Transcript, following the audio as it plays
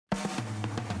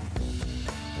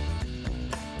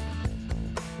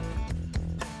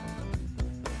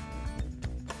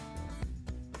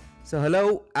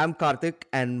Hello, I'm Karthik,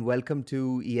 and welcome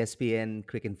to ESPN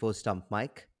Cricket Info Stump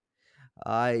Mike.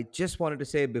 I just wanted to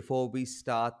say before we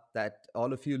start that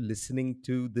all of you listening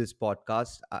to this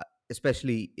podcast,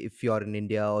 especially if you're in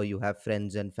India or you have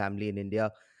friends and family in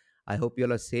India, I hope you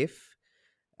all are safe.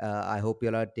 I hope you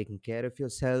all are taking care of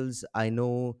yourselves. I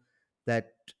know that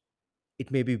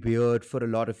it may be weird for a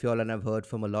lot of y'all, and I've heard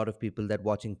from a lot of people that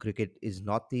watching cricket is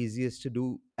not the easiest to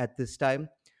do at this time.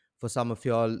 For some of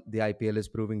y'all, the IPL is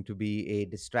proving to be a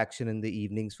distraction in the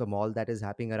evenings from all that is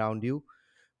happening around you.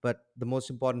 But the most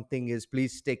important thing is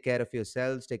please take care of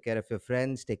yourselves, take care of your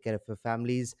friends, take care of your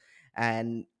families,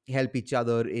 and help each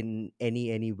other in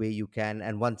any way you can.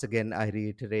 And once again, I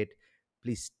reiterate,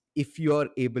 please, if you're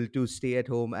able to, stay at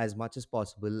home as much as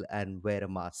possible and wear a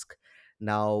mask.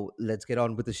 Now let's get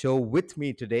on with the show. With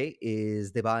me today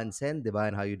is Devan Sen.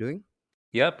 Devan, how are you doing?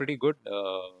 Yeah, pretty good.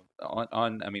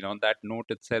 On that note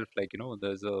itself,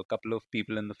 there's a couple of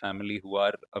people in the family who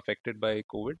are affected by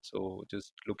COVID, so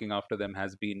just looking after them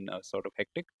has been sort of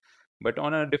hectic. But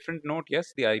on a different note,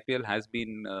 yes, the IPL has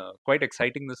been quite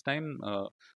exciting this time.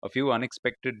 A few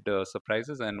unexpected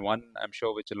surprises, and one I'm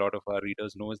sure which a lot of our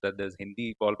readers know is that there's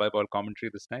Hindi ball by ball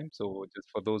commentary this time. So just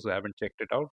for those who haven't checked it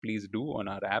out, please do on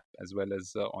our app as well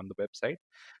as on the website.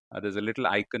 There's a little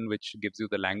icon which gives you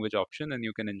the language option, and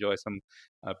you can enjoy some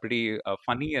pretty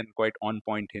funny and quite on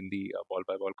point Hindi ball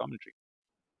by ball commentary.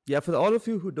 Yeah, for all of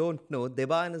you who don't know,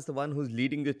 Devan is the one who's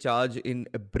leading the charge in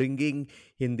bringing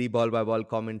Hindi ball by ball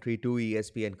commentary to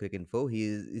ESPN Cricket Info.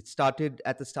 It started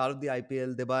at the start of the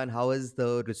IPL. Devan, how has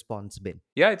the response been?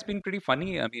 Yeah, it's been pretty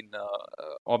funny.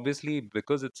 Obviously,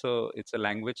 because it's a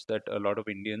language that a lot of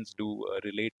Indians do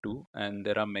relate to, and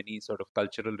there are many sort of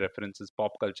cultural references,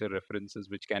 pop culture references,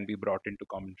 which can be brought into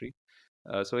commentary.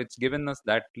 So it's given us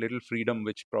that little freedom,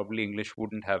 which probably English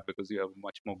wouldn't have because you have a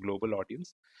much more global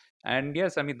audience. And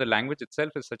yes, I mean the language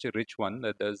itself is such a rich one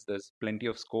that there's plenty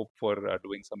of scope for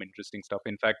doing some interesting stuff.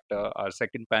 In fact, our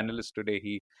second panelist today,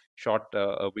 he shot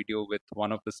a video with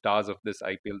one of the stars of this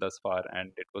IPL thus far,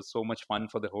 and it was so much fun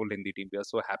for the whole Hindi team. We are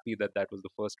so happy that that was the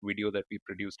first video that we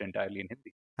produced entirely in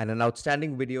Hindi. And an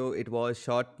outstanding video. It was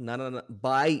shot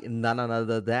by none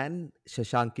other than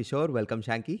Shashank Kishore. Welcome,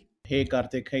 Shanky. Hey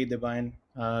Karthik, hey Divine.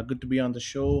 Good to be on the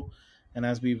show. And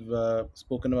as we've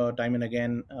spoken about time and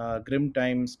again, grim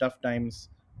times, tough times.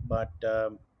 But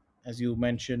as you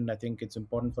mentioned, I think it's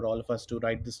important for all of us to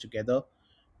ride this together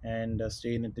and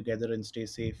stay in it together and stay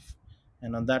safe.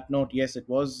 And on that note, yes, it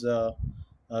was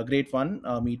great fun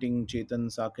meeting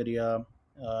Chetan Sakaria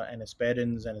and his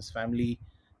parents and his family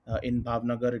in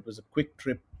Bhavnagar. It was a quick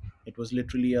trip. It was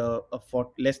literally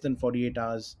less than 48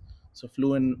 hours. So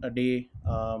flew in a day.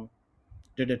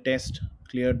 Did a test,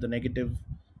 cleared the negative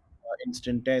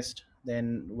instant test,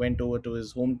 then went over to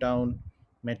his hometown,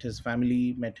 met his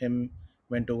family, met him,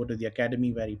 went over to the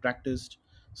academy where he practiced.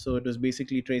 So it was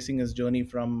basically tracing his journey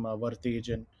from Vartage,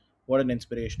 and what an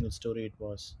inspirational story it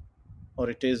was, or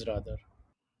it is rather.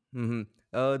 Mm-hmm.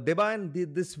 Deban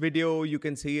did this video. You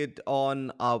can see it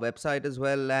on our website as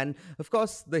well. And of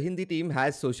course, the Hindi team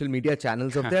has social media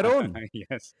channels of their own.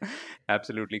 Yes,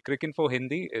 absolutely. Cricinfo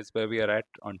Hindi is where we are at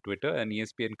on Twitter, and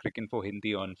ESPN Cricinfo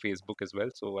Hindi on Facebook as well.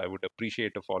 So I would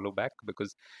appreciate a follow back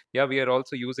because, yeah, we are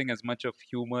also using as much of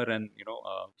humor and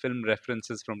film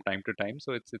references from time to time.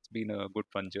 So it's been a good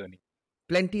fun journey.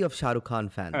 Plenty of Shah Rukh Khan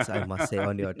fans, I must say,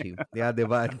 on your team. Yeah, there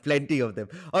were plenty of them.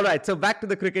 All right, so back to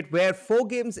the cricket, where four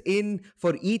games in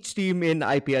for each team in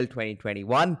IPL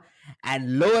 2021.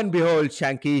 And lo and behold,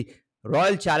 Shanky,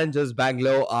 Royal Challengers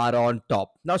Bangalore are on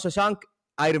top. Now, Shashank,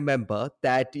 I remember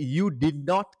that you did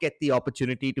not get the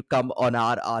opportunity to come on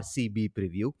our RCB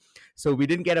preview. So we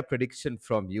didn't get a prediction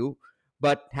from you.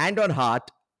 But hand on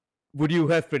heart, would you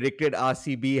have predicted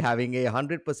RCB having a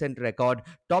 100% record,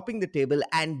 topping the table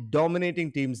and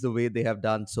dominating teams the way they have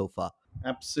done so far?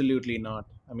 Absolutely not.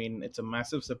 I mean, it's a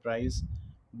massive surprise.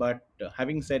 But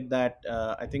having said that,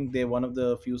 I think they're one of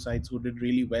the few sides who did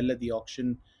really well at the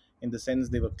auction in the sense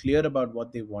they were clear about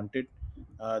what they wanted.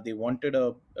 They wanted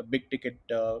a big ticket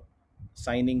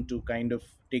signing to kind of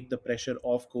take the pressure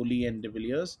off Kohli and De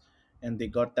Villiers, and they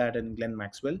got that in Glenn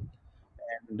Maxwell.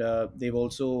 And they've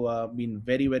also been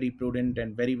very, very prudent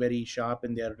and very, very sharp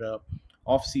in their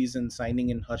off-season signing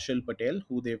in Harshal Patel,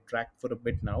 who they've tracked for a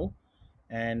bit now.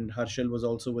 And Harshal was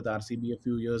also with RCB a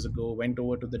few years ago, went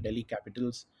over to the Delhi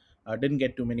Capitals, didn't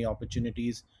get too many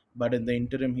opportunities, but in the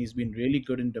interim, he's been really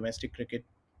good in domestic cricket,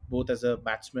 both as a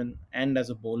batsman and as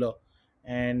a bowler.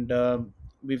 And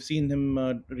we've seen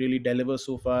him really deliver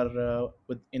so far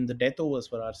in the death overs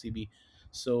for RCB.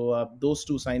 So those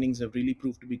two signings have really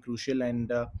proved to be crucial. And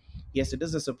yes, it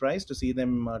is a surprise to see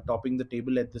them topping the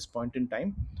table at this point in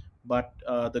time. but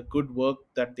the good work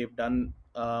that they've done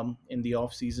in the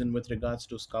off season with regards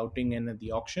to scouting and at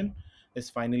the auction is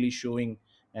finally showing.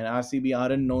 And RCB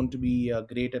aren't known to be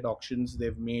great at auctions.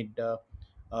 They've made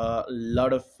a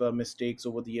lot of mistakes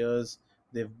over the years.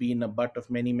 They've been a butt of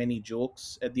many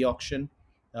jokes at the auction.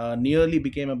 Nearly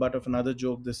became a butt of another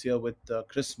joke this year with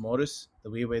Chris Morris, the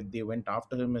way where they went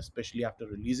after him, especially after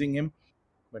releasing him.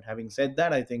 But having said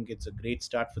that, I think it's a great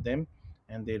start for them,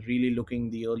 and they're really looking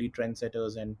the early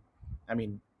trendsetters. And I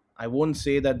mean, I won't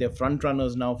say that they're front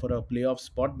runners now for a playoff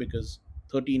spot, because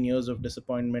 13 years of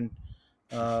disappointment,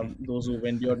 those who've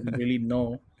endured really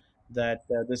know that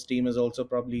this team is also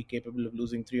probably capable of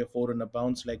losing three or four in a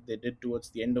bounce like they did towards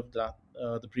the end of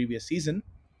the previous season.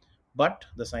 But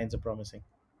the signs are promising.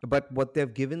 But what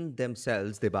they've given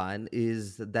themselves, Deban,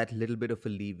 is that little bit of a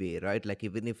leeway, right? Like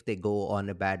even if they go on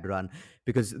a bad run,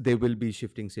 because they will be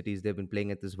shifting cities. They've been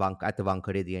playing at at the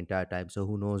Wankhede the entire time, so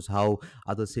who knows how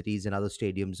other cities and other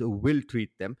stadiums will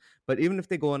treat them. But even if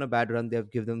they go on a bad run,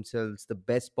 they've given themselves the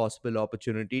best possible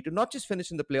opportunity to not just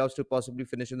finish in the playoffs, to possibly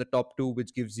finish in the top two,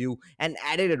 which gives you an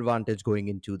added advantage going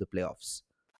into the playoffs.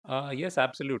 Yes,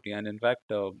 absolutely. And in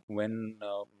fact, when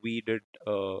we did,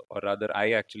 or rather,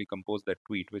 I actually composed that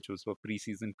tweet, which was for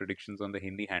preseason predictions on the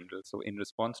Hindi handle. So, in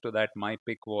response to that, my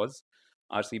pick was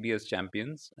RCB as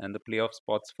champions, and the playoff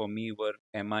spots for me were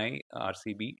MI,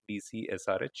 RCB, DC,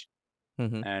 SRH.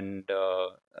 Hmm. And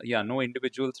yeah, no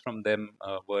individuals from them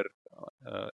were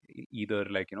either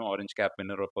like, orange cap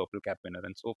winner or purple cap winner.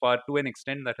 And so far, to an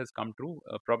extent, that has come true.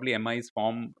 Probably MI's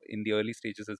form in the early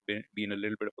stages has been a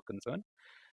little bit of a concern,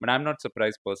 but I'm not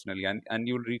surprised personally. And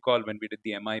you'll recall when we did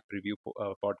the MI preview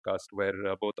podcast, where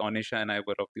both Anisha and I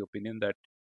were of the opinion that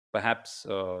perhaps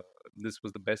this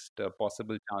was the best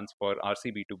possible chance for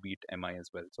RCB to beat MI as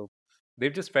well. So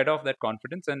they've just fed off that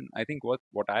confidence, and I think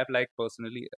what I've liked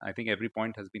personally, I think every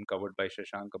point has been covered by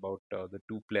Shashank about the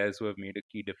two players who have made a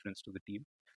key difference to the team.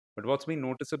 But what's been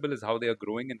noticeable is how they are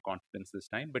growing in confidence this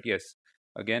time. But yes,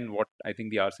 again, what I think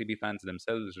the RCB fans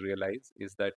themselves realize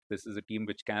is that this is a team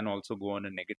which can also go on a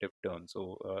negative turn.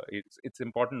 So it's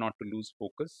important not to lose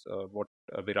focus. What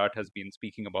Virat has been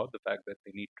speaking about, the fact that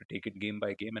they need to take it game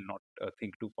by game and not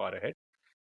think too far ahead.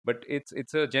 But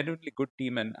it's a genuinely good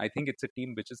team, and I think it's a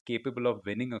team which is capable of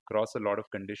winning across a lot of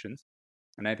conditions.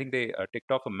 And I think they ticked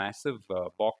off a massive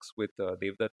box with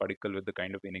Devdutt Padikkal with the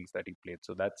kind of innings that he played.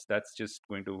 So that's just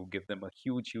going to give them a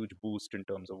huge boost in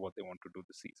terms of what they want to do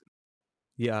this season.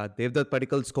 Yeah, Devdutt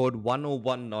Padikkal scored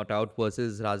 101 not out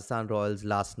versus Rajasthan Royals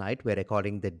last night. We're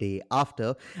recording the day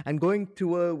after. And going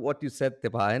to what you said,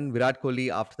 Tibayan, Virat Kohli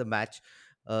after the match,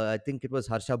 I think it was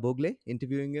Harsha Bogle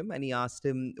interviewing him, and he asked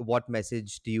him, "What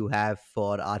message do you have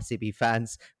for RCB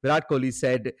fans?" Virat Kohli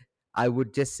said, "I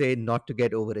would just say not to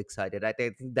get overexcited." I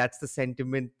think that's the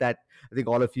sentiment that I think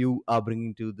all of you are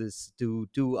bringing to this to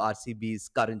RCB's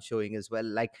current showing as well.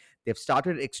 Like they've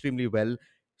started extremely well,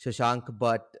 Shashank,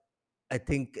 but I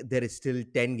think there is still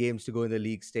 10 games to go in the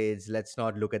league stage. Let's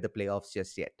not look at the playoffs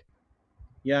just yet.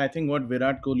 Yeah, I think what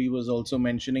Virat Kohli was also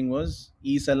mentioning was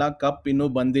 "E Sala Cup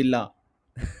Inu Bandilla."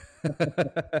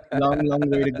 Long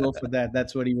way to go for that.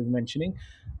 That's what he was mentioning.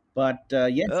 But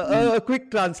yes, I mean, A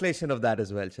quick translation of that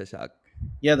as well, Shashak.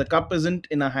 yeah, the cup isn't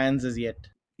in our hands as yet.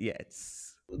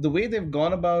 Yes. The way they've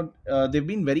gone about, they've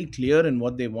been very clear in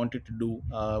what they wanted to do,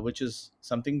 which is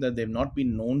something that they've not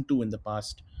been known to in the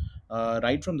past.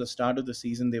 Right from the start of the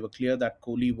season, they were clear that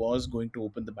Kohli was going to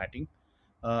open the batting.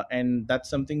 And that's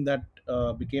something that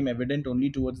became evident only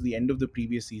towards the end of the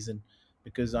previous season,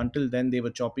 because until then they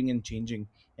were chopping and changing.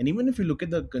 And even if you look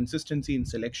at the consistency in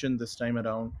selection this time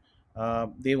around,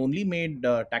 they've only made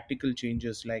tactical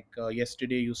changes. Like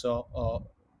yesterday, you saw,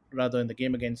 rather in the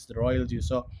game against the Royals, you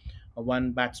saw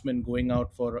one batsman going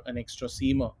out for an extra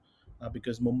seamer,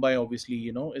 because Mumbai obviously,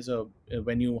 is a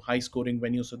venue, high scoring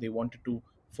venue, so they wanted to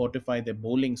fortify their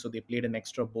bowling, so they played an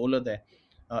extra bowler there.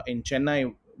 In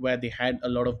Chennai, where they had a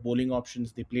lot of bowling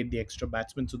options, they played the extra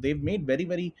batsman. So they've made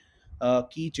very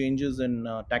key changes and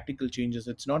tactical changes.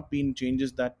 It's not been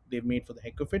changes that they've made for the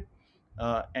heck of it,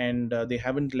 and they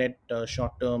haven't let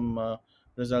short-term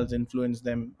results influence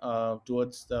them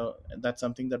towards the. That's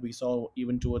something that we saw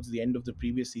even towards the end of the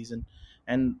previous season,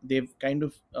 and they've kind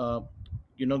of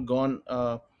gone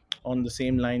on the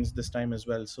same lines this time as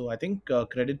well. So I think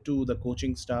credit to the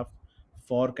coaching staff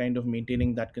for kind of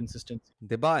maintaining that consistency.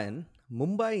 Debayan,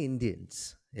 Mumbai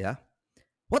Indians. Yeah.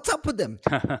 What's up with them?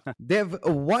 They've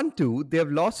won two,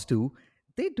 they've lost two.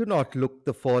 They do not look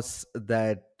the force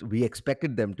that we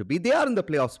expected them to be. They are in the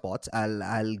playoff spots.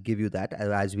 I'll give you that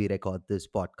as we record this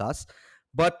podcast.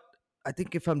 But I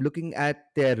think if I'm looking at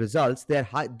their results, their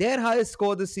highest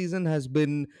score this season has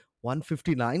been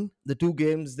 159. The two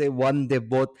games they won, they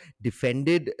both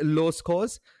defended low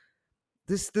scores.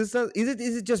 Is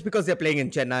it just because they're playing in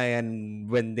Chennai, and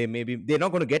when they're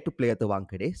not going to get to play at the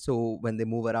Wankhede, so when they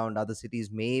move around other cities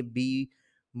may be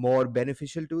more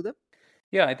beneficial to them?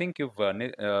 Yeah, I think you've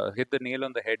hit the nail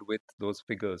on the head with those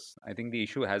figures. I think the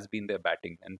issue has been their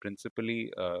batting, and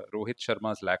principally Rohit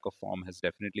Sharma's lack of form has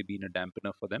definitely been a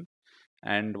dampener for them.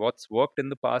 And what's worked in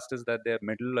the past is that their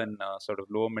middle and sort of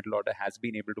lower middle order has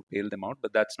been able to bail them out,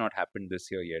 but that's not happened this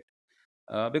year yet.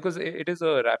 Because it is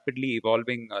a rapidly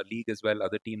evolving league as well.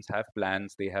 Other teams have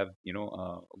plans; they have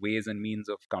ways and means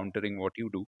of countering what you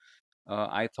do.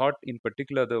 I thought, in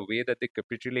particular, the way that they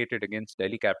capitulated against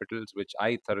Delhi Capitals, which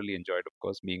I thoroughly enjoyed, of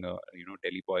course, being a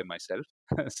Delhi boy myself.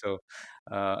 So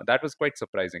that was quite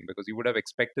surprising because you would have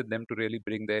expected them to really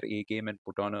bring their A game and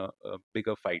put on a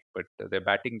bigger fight, but their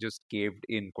batting just caved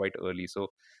in quite early. So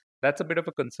that's a bit of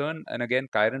a concern. And again,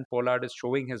 Kyron Pollard is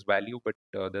showing his value, but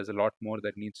there's a lot more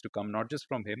that needs to come, not just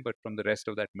from him, but from the rest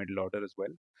of that middle order as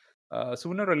well.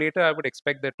 Sooner or later, I would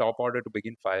expect their top order to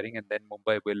begin firing, and then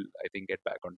Mumbai will, I think, get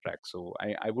back on track. So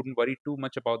I wouldn't worry too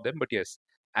much about them. But yes,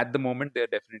 at the moment, they're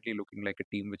definitely looking like a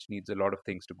team which needs a lot of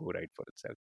things to go right for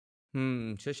itself.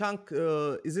 Shashank,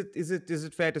 is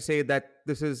it fair to say that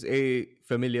this is a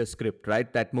familiar script,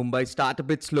 right? That Mumbai start a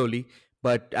bit slowly,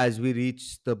 but as we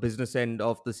reach the business end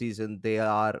of the season, they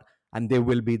are and they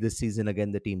will be this season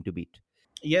again the team to beat.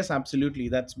 Yes, absolutely.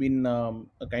 That's been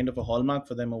a kind of a hallmark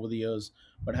for them over the years.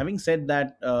 But having said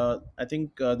that, I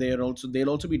think they'll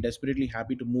also be desperately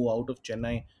happy to move out of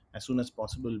Chennai as soon as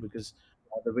possible because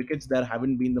the wickets there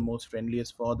haven't been the most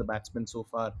friendliest for the batsmen so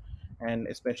far, and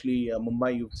especially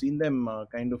Mumbai. You've seen them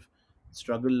kind of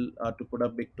struggle to put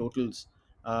up big totals.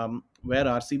 Where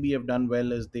RCB have done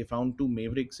well is they found two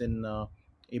mavericks in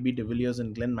AB de Villiers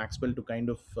and Glenn Maxwell to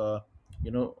kind of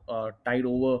tide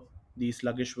over the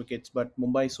sluggish wickets. But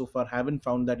Mumbai so far haven't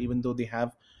found that, even though they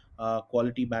have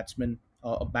quality batsmen,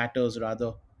 batters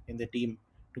rather, in the team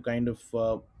to kind of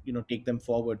take them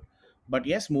forward. But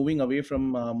yes, moving away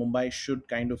from Mumbai should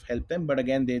kind of help them. But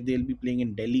again, they'll be playing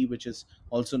in Delhi, which is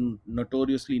also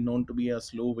notoriously known to be a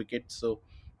slow wicket. So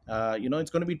it's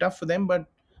going to be tough for them. But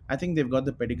I think they've got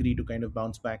the pedigree to kind of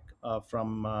bounce back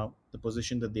from the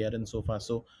position that they are in so far.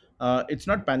 So it's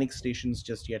not panic stations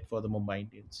just yet for the Mumbai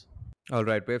Indians. All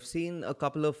right, we've seen a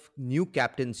couple of new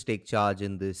captains take charge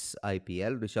in this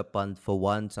IPL. Rishabh Pant for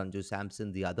one, Sanju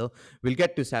Samson the other. We'll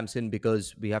get to Samson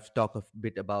because we have to talk a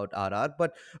bit about RR.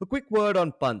 But a quick word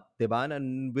on Pant, Devan,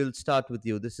 and we'll start with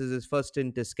you. This is his first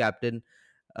stint as captain.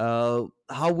 How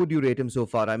would you rate him so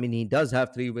far? I mean, he does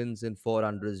have 3 wins and four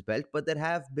under his belt, but there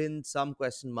have been some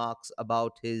question marks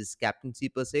about his captaincy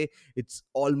per se. It's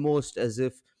almost as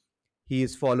if he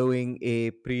is following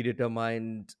a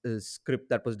predetermined script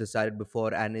that was decided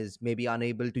before and is maybe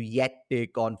unable to yet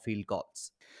take on field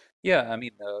calls. Yeah, I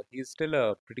mean, he's still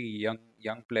a pretty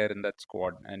young player in that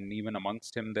squad, and even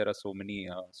amongst him, there are so many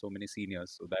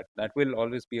seniors. So that will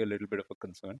always be a little bit of a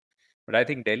concern. But I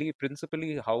think Delhi,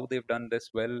 principally, how they've done this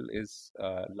well is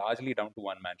largely down to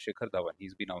one man, Shikhar Dhawan.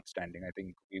 He's been outstanding. I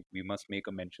think we must make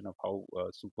a mention of how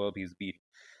superb he's been,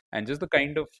 and just the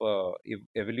kind of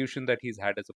evolution that he's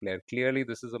had as a player. Clearly,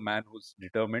 this is a man who's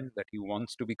determined that he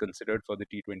wants to be considered for the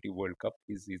T20 World Cup.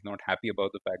 He's not happy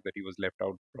about the fact that he was left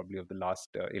out probably of the last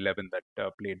 11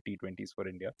 that played T20s for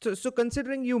India. So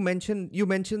considering you mentioned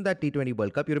that T20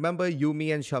 World Cup, you remember you,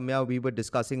 me, and Shamya, we were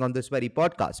discussing on this very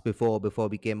podcast before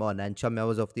we came on, and Shamya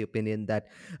was of the opinion that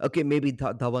okay, maybe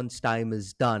Dhawan's time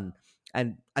is done,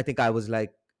 and I think I was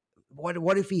like,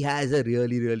 what if he has a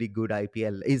really good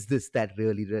IPL? Is this that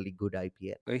really good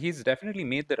IPL? He's definitely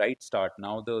made the right start.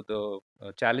 Now the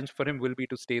challenge for him will be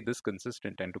to stay this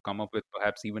consistent and to come up with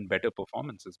perhaps even better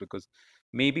performances because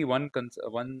maybe one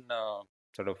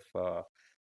sort of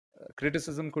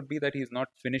criticism could be that he's not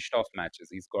finished off matches.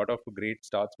 He's got off to great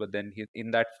starts, but then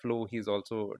in that flow, he's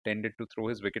also tended to throw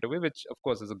his wicket away, which of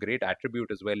course is a great attribute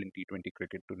as well in T20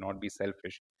 cricket to not be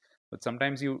selfish. But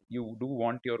sometimes you do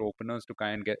want your openers to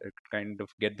kind of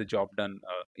get the job done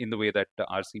in the way that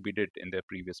RCB did in their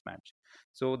previous match.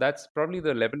 So that's probably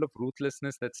the level of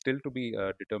ruthlessness that's still to be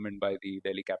determined by the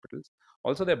Delhi Capitals.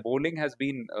 Also, their bowling has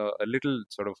been a little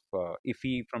sort of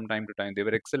iffy from time to time. They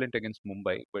were excellent against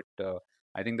Mumbai, but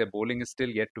I think their bowling is still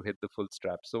yet to hit the full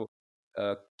strap. So,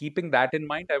 keeping that in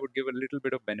mind, I would give a little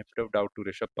bit of benefit of doubt to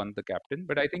Rishabh Pant, the captain.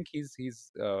 But I think he's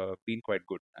been quite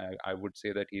good. I would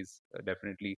say that he's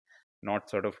definitely not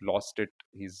sort of lost it.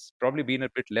 He's probably been a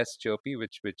bit less chirpy,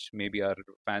 which maybe our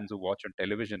fans who watch on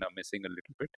television are missing a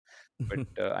little bit.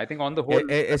 But I think on the whole,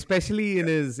 Especially in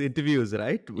his interviews,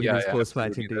 right? In yeah, his yeah, post-match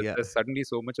absolutely. interview. There's suddenly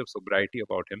so much of sobriety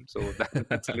about him, so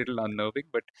that's a little unnerving.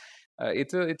 But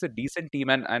it's a decent team,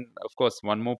 and of course,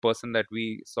 one more person that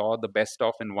we saw the best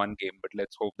of in one game. But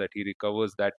let's hope that he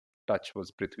recovers that touch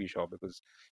was Prithvi Shaw, because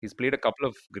he's played a couple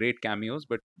of great cameos,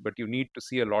 but you need to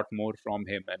see a lot more from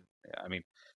him. And I mean,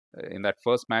 in that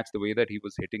first match, the way that he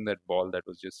was hitting that ball, that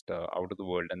was just out of the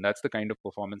world. And that's the kind of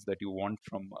performance that you want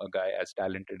from a guy as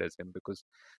talented as him, because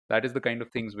that is the kind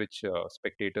of things which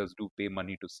spectators do pay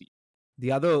money to see.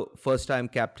 The other first time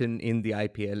captain in the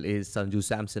IPL is Sanju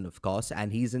Samson, of course,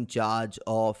 and he's in charge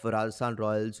of Rajasthan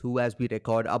Royals, who, as we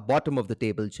record, are bottom of the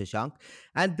table, Shashank.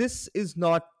 And this is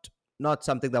not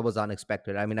something that was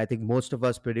unexpected. I mean, I think most of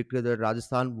us predicted that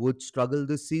Rajasthan would struggle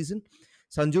this season.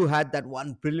 Sanju had that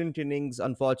one brilliant innings.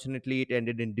 Unfortunately, it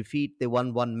ended in defeat. They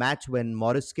won one match when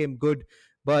Morris came good,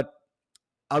 but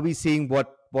are we seeing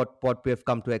what we have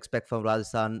come to expect from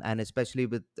Rajasthan, and especially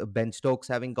with Ben Stokes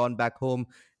having gone back home,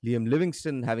 Liam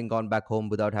Livingston having gone back home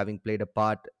without having played a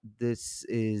part? This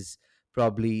is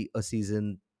probably a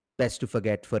season best to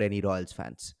forget for any Royals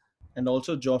fans. And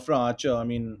also Jofra Archer. I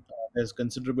mean, there's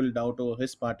considerable doubt over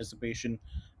his participation.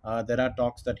 There are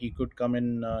talks that he could come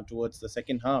in towards the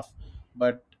second half,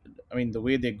 but I mean, the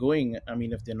way they're going, I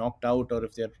mean, if they're knocked out or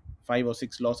if they're 5 or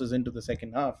 6 losses into the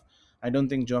second half, I don't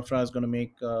think Jofra is going to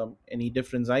make any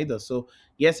difference either. So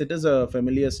yes, it is a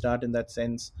familiar start in that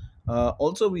sense.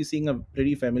 Also, we're seeing a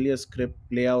pretty familiar script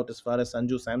play out as far as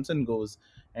Sanju Samson goes,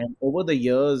 and over the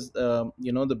years,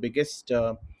 the biggest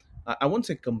I won't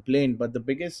say complaint, but the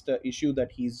biggest issue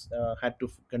that he's had to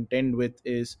contend with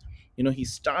is, he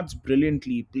starts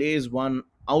brilliantly, plays one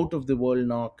out of the world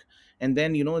knock, and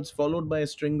then it's followed by a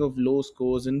string of low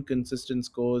scores, inconsistent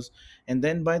scores, and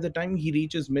then by the time he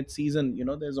reaches mid-season,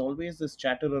 there's always this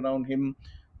chatter around him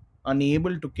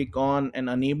unable to kick on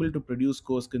and unable to produce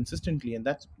scores consistently, and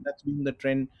that's been the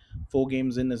trend 4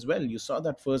 games in as well. You saw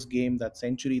that first game, that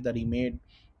century that he made,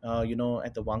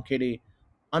 at the Wankhede,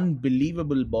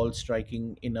 unbelievable ball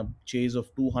striking in a chase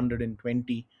of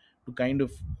 220, to kind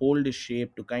of hold his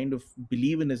shape, to kind of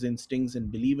believe in his instincts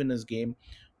and believe in his game,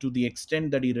 to the extent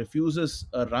that he refuses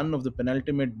a run of the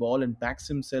penultimate ball and backs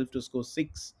himself to score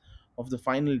six of the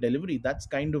final delivery. That's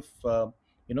kind of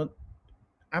you know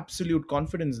absolute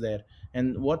confidence there.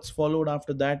 And what's followed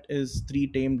after that is three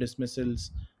tame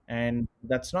dismissals, and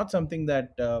that's not something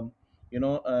that an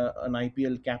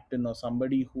IPL captain or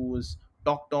somebody who is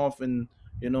talked off in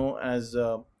as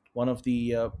one of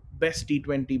the best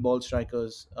T20 ball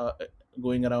strikers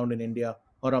going around in India,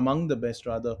 or among the best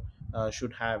rather,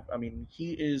 should have. I mean,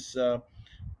 he is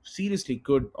seriously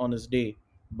good on his day,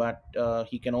 but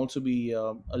he can also be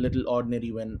a little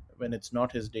ordinary when it's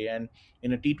not his day. And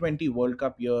in a T20 World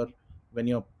Cup year, when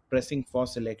you're pressing for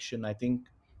selection, I think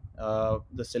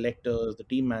the selectors, the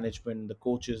team management, the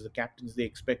coaches, the captains, they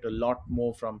expect a lot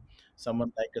more from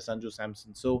someone like a Sanju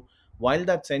Samson. So while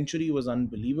that century was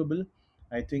unbelievable,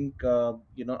 I think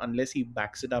unless he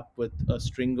backs it up with a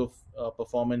string of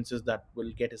performances that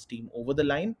will get his team over the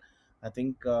line, I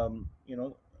think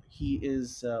he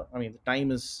is. I mean, the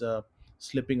time is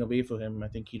slipping away for him. I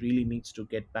think he really needs to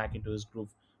get back into his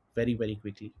groove very, very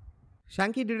quickly.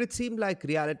 Shanky, did it seem like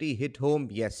reality hit home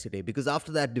yesterday? Because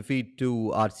after that defeat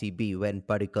to RCB, when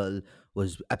Padikkal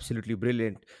was absolutely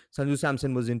brilliant, Sanju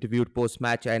Samson was interviewed post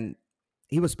match and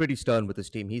he was pretty stern with his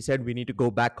team. He said, "We need to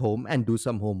go back home and do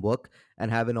some homework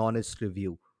and have an honest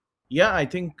review." Yeah, I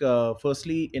think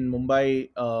firstly in Mumbai,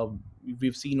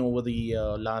 we've seen over the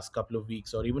last couple of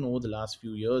weeks or even over the last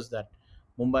few years that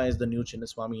Mumbai is the new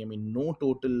Chinnaswamy. I mean, no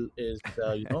total is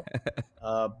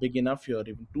big enough here.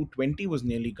 Even 220 was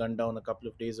nearly gunned down a couple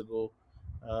of days ago.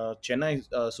 Chennai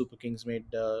Super Kings made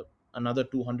another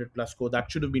 200 plus score. That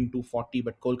should have been 240,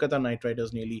 but Kolkata Knight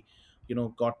Riders nearly,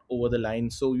 got over the line.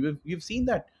 So we've seen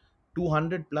that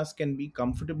 200 plus can be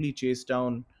comfortably chased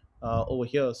down over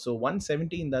here. So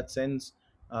 170 in that sense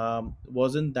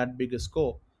wasn't that big a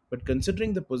score. But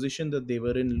considering the position that they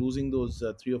were in, losing those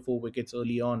 3 or 4 wickets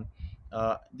early on,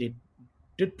 they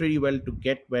did pretty well to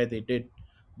get where they did.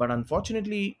 But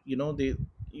unfortunately,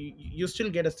 you still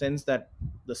get a sense that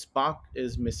the spark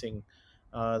is missing.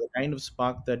 The kind of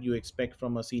spark that you expect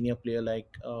from a senior player like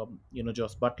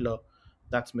Joss Butler,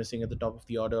 that's missing at the top of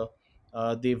the order.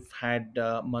 They've had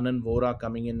Manan Vora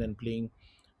coming in and playing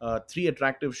three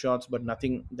attractive shots, but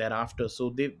nothing thereafter. So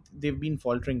they've been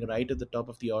faltering right at the top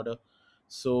of the order.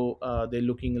 So they're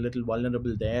looking a little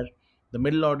vulnerable there. The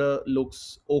middle order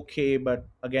looks okay, but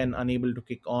again unable to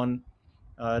kick on.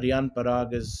 Rian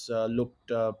Parag has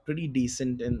looked pretty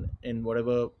decent in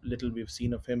whatever little we've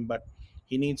seen of him, but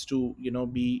he needs to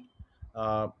be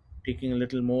uh, taking a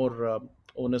little more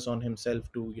onus on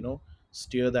himself to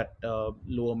steer that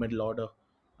lower middle order,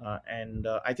 and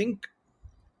I think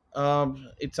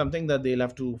it's something that they'll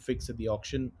have to fix at the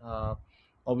auction.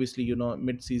 Obviously,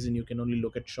 mid-season you can only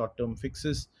look at short-term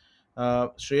fixes.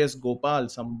 Shreyas Gopal,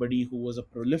 somebody who was a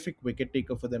prolific wicket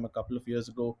taker for them a couple of years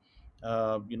ago,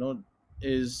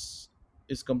 is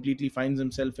completely finds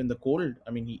himself in the cold.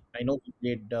 I mean, I know he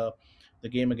played the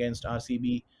game against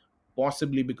RCB,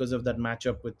 possibly because of that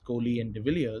matchup with Kohli and De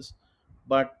Villiers,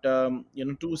 but 2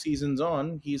 seasons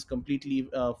on, he's completely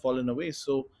fallen away.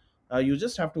 So you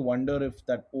just have to wonder if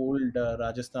that old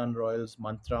Rajasthan Royals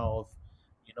mantra of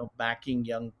backing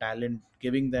young talent,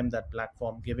 giving them that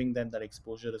platform, giving them that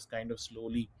exposure is kind of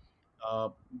slowly uh,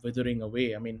 withering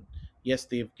away. I mean, yes,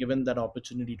 they've given that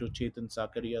opportunity to Chetan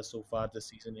Sakaria so far this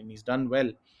season, and he's done well.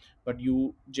 But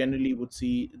you generally would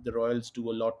see the Royals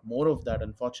do a lot more of that.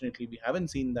 Unfortunately, we haven't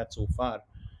seen that so far,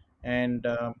 and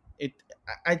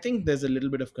I think there's a little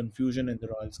bit of confusion in the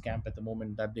Royals camp at the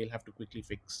moment that they'll have to quickly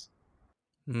fix.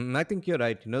 I think you're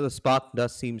right. The spark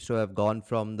does seems to have gone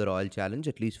from the Royal Challenge,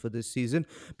 at least for this season.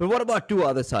 But what about two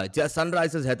other sides? Yeah,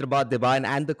 Sunrisers, Hyderabad, Divine,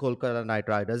 and the Kolkata Knight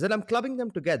Riders. And I'm clubbing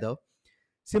them together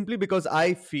simply because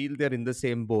I feel they're in the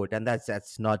same boat, and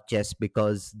that's not just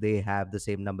because they have the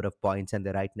same number of points and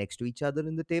they're right next to each other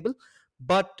in the table,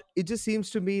 but it just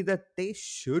seems to me that they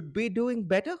should be doing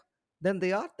better than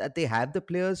they are. That they have the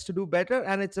players to do better,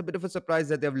 and it's a bit of a surprise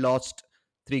that they've lost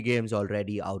 3 games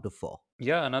already out of 4.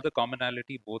 Yeah, another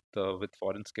commonality both with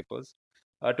foreign skippers.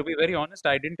 To be very honest,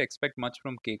 I didn't expect much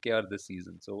from KKR this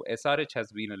season. So SRH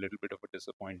has been a little bit of a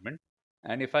disappointment.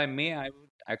 And if I may, I would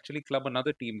actually club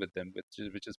another team with them,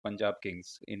 which is Punjab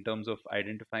Kings, in terms of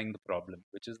identifying the problem,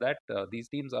 which is that these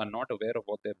teams are not aware of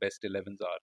what their best 11s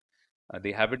are.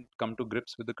 They haven't come to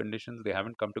grips with the conditions. They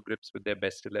haven't come to grips with their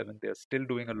best 11. They're still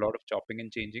doing a lot of chopping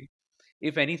and changing.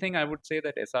 If anything, I would say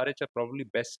that SRH are probably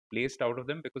best placed out of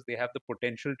them because they have the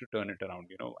potential to turn it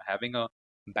around. Having a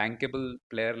bankable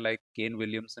player like Kane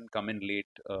Williamson come in late,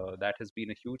 that has been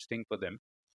a huge thing for them.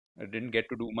 Didn't get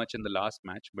to do much in the last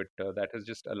match, but that has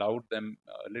just allowed them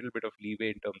a little bit of leeway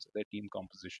in terms of their team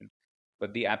composition.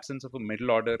 But the absence of a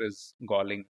middle order is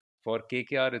galling. For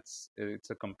KKR, it's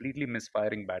a completely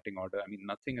misfiring batting order. I mean,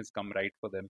 nothing has come right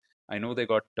for them. I know they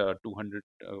got 200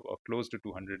 or close to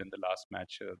 200 in the last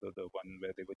match, the one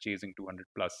where they were chasing 200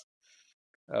 plus.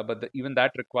 But even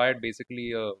that required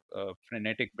basically a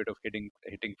frenetic bit of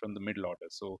hitting from the middle order.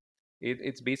 So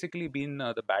it's basically been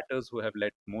the batters who have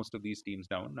let most of these teams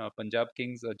down. Punjab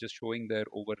Kings are just showing their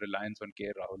over reliance on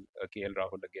KL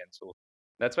Rahul again. So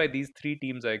that's why these three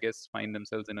teams, I guess, find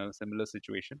themselves in a similar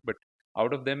situation. But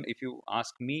out of them, if you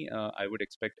ask me, I would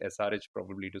expect SRH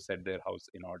probably to set their house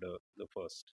in order the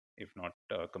first, if not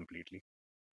completely.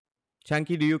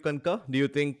 Shanky, do you concur? Do you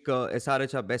think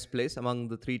SRH are best placed among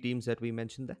the 3 teams that we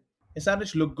mentioned there?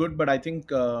 SRH look good, but I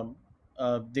think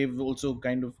they've also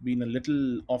kind of been a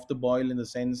little off the boil in the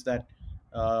sense that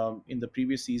in the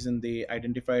previous season they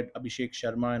identified Abhishek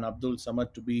Sharma and Abdul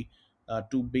Samad to be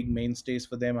two big mainstays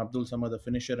for them. Abdul Samad, the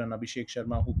finisher, and Abhishek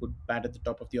Sharma, who could bat at the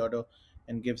top of the order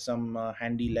and give some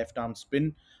handy left arm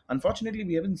spin. Unfortunately,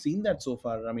 we haven't seen that so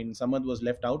far. I mean, Samad was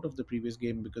left out of the previous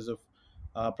game because of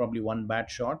probably one bad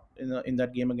shot in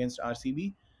that game against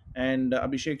RCB. And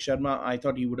Abhishek Sharma, I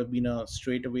thought he would have been a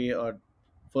straightaway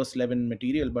first 11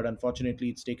 material, but unfortunately,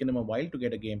 it's taken him a while to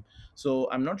get a game. So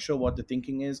I'm not sure what the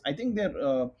thinking is. I think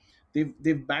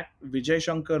they've backed Vijay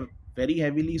Shankar very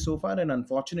heavily so far, and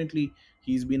unfortunately,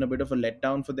 he's been a bit of a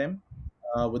letdown for them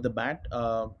with the bat.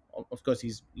 Of course,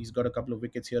 he's got a couple of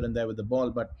wickets here and there with the ball,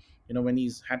 but when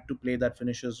he's had to play that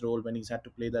finisher's role, when he's had to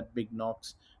play that big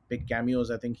knocks, big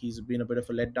cameos, I think he's been a bit of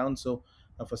a letdown. So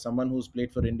for someone who's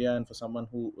played for India and for someone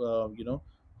who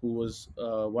was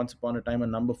once upon a time a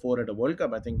number four at a World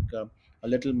Cup, I think a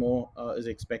little more is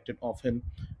expected of him.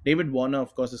 David Warner,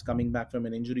 of course, is coming back from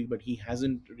an injury, but he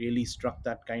hasn't really struck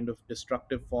that kind of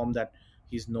destructive form that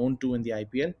he's known to in the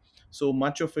IPL. So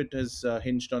much of it has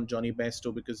hinged on Johnny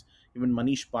Bairstow because even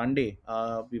Manish Pandey,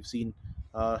 we've seen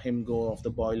him go off the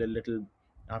boil a little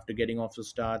after getting off the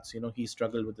starts. He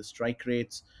struggled with the strike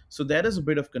rates. So there is a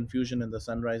bit of confusion in the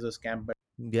Sunrisers camp. But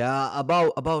Yeah,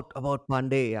 about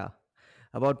Pandey. Yeah,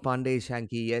 about Pandey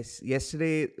Shanky. Yes,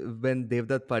 yesterday when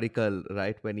Devdutt Padikkal,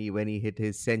 right, when he hit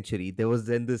his century, there was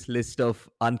then this list of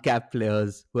uncapped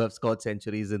players who have scored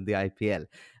centuries in the IPL,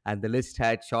 and the list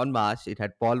had Sean Marsh, it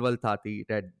had Paul Valthati,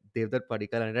 it had Devdutt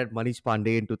Padikkal, and it had Manish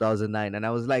Pandey in 2009. And I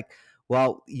was like,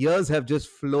 wow, years have just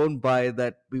flown by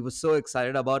that we were so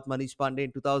excited about Manish Pandey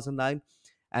in 2009.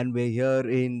 and we're here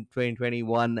in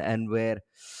 2021, and we're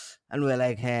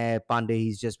like, hey, Pandey,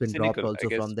 he's just been dropped Cynical, I also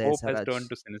guess. from there, Hope has Saraj. turned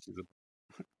to cynicism.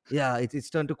 Yeah, it's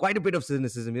turned to quite a bit of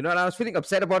cynicism, and I was feeling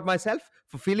upset about myself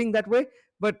for feeling that way.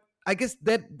 But I guess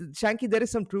that, Shanky, there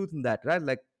is some truth in that, right?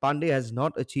 Like, Pandey has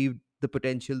not achieved the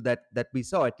potential that we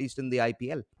saw, at least in the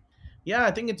IPL. Yeah,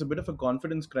 I think it's a bit of a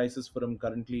confidence crisis for him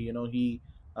currently.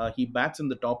 He bats in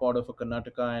the top order for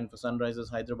Karnataka and for Sunrisers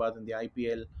Hyderabad in the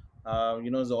IPL.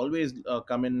 Has always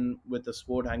come in with a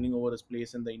sword hanging over his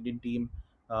place in the Indian team,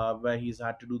 where he's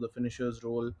had to do the finisher's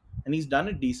role, and he's done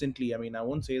it decently. I mean, I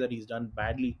won't say that he's done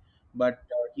badly, but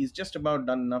he's just about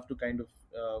done enough to kind of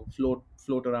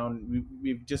float around.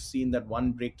 We've just seen that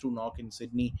one breakthrough knock in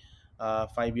Sydney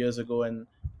 5 years ago, and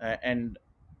and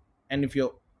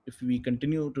if we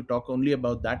continue to talk only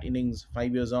about that innings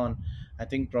 5 years on, I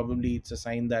think probably it's a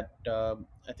sign that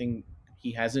I think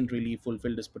he hasn't really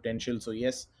fulfilled his potential. So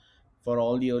yes, for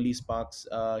all the early sparks,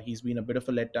 he's been a bit of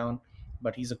a letdown,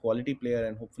 but he's a quality player,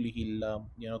 and hopefully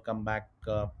he'll come back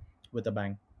with a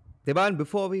bang. Devan,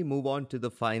 before we move on to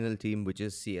the final team, which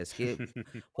is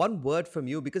CSK, one word from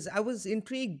you, because I was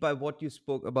intrigued by what you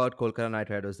spoke about Kolkata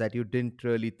Knight Riders, that you didn't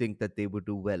really think that they would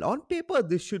do well. On paper,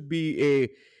 this should be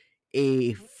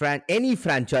any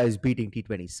franchise beating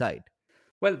T20 side.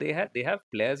 Well, they have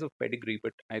players of pedigree,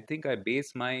 but I think I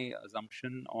base my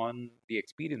assumption on the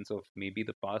experience of maybe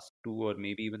the past two or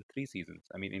maybe even three seasons.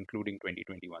 I mean, including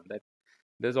 2021. That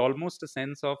there's almost a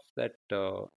sense of that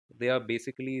they are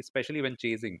basically, especially when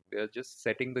chasing, they are just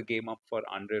setting the game up for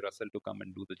Andre Russell to come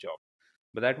and do the job.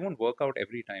 But that won't work out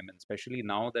every time, and especially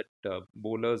now that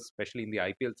bowlers, especially in the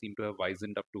IPL, seem to have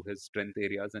wisened up to his strength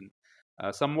areas and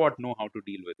somewhat know how to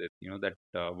deal with it. You know,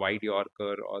 that wide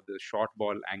Yorker or the short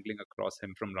ball angling across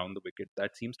him from round the wicket,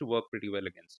 that seems to work pretty well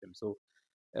against him. So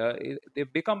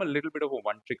they've become a little bit of a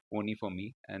one-trick pony for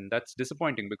me, and that's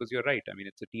disappointing because you're right. I mean,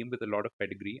 it's a team with a lot of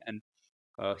pedigree, and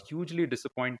hugely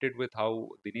disappointed with how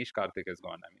Dinesh Karthik has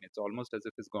gone. I mean, it's almost as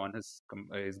if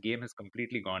his game has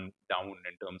completely gone down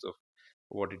in terms of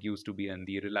what it used to be and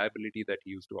the reliability that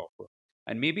he used to offer.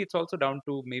 And maybe it's also down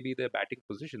to maybe their batting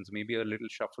positions. Maybe a little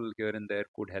shuffle here and there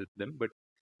could help them. But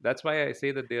that's why I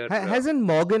say that they are. Hasn't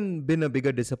Morgan been a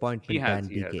bigger disappointment He than has,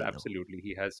 DK, though? absolutely,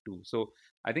 he has too. So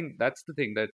I think that's the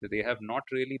thing that they have not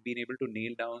really been able to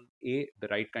nail down a the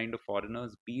right kind of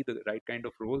foreigners, b the right kind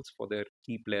of roles for their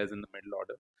key players in the middle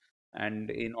order. And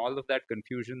in all of that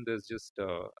confusion, there's just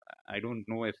I don't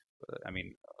know if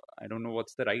I don't know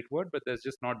what's the right word, but there's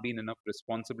just not been enough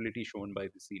responsibility shown by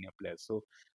the senior players. So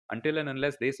until and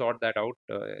unless they sort that out,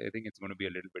 I think it's going to be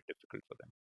a little bit difficult for them.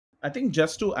 I think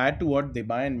just to add to what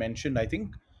Debayan mentioned, I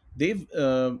think they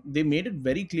made it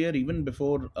very clear even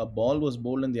before a ball was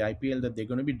bowled in the IPL that they're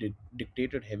going to be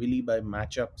dictated heavily by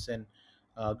matchups and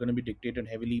going to be dictated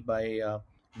heavily by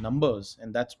numbers,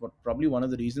 and that's what probably one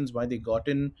of the reasons why they got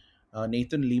in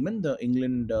Nathan Lehman, the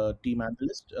England team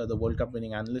analyst, the World Cup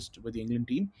winning analyst with the England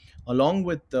team, along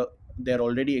with their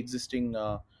already existing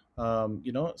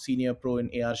senior pro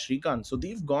in AR Shrikant. So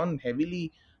they've gone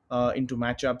heavily into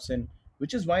matchups, and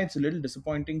which is why it's a little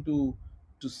disappointing to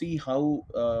see how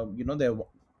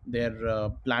their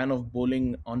plan of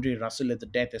bowling Andre Russell at the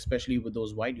death, especially with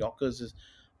those wide Yorkers,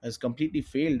 has completely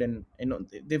failed. And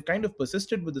they've kind of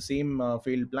persisted with the same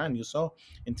failed plan. You saw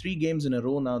in 3 games in a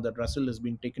row now that Russell has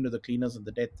been taken to the cleaners at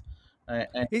the death,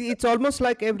 and It's almost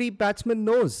like every batsman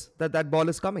knows that that ball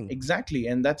is coming. exactly,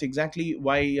 and that's exactly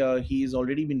why he's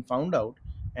already been found out.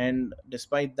 And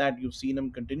despite that, you've seen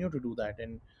him continue to do that,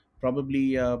 and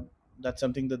probably that's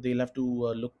something that they'll have to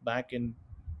look back and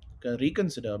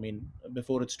reconsider. I mean,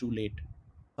 before it's too late.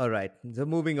 All right, so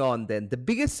moving on then. The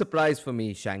biggest surprise for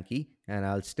me, Shanky, and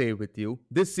I'll stay with you,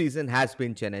 this season has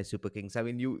been Chennai Super Kings. I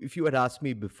mean, if you had asked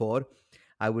me before,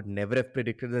 I would never have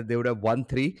predicted that they would have won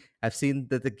three. I've seen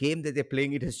that the game that they're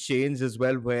playing, it has changed as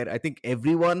well, where I think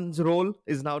everyone's role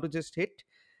is now to just hit,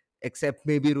 except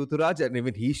maybe Ruturaj, and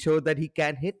even he showed that he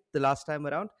can hit the last time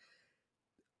around.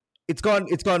 It's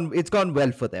gone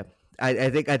well for them.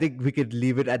 I think we could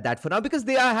leave it at that for now, because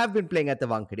have been playing at the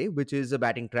Wankhede, which is a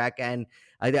batting track, and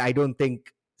I don't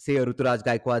think, say, a Ruturaj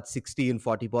Gaikwad 60 and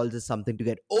 40 balls is something to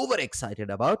get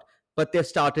overexcited about. But they've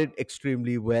started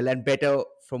extremely well and better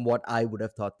from what I would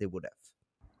have thought they would have.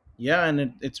 Yeah,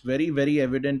 and it's very, very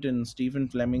evident in Stephen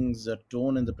Fleming's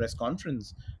tone in the press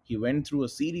conference. He went through a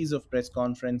series of press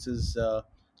conferences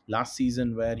last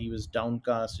season where he was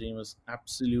downcast and he was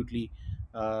absolutely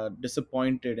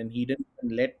disappointed, and he didn't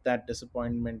even let that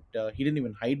disappointment. He didn't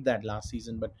even hide that last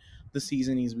season, but this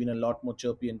season he's been a lot more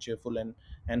chirpy and cheerful,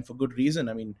 and for good reason.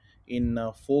 I mean, in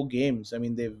 4 games, I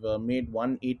mean they've made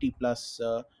 180 plus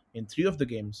in 3 of the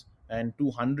games. and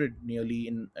 200 nearly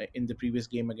in the previous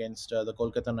game against the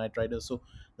Kolkata Knight Riders. So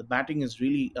the batting has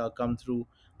really come through,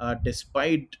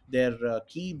 despite their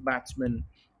key batsmen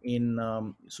in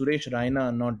Suresh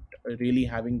Raina not really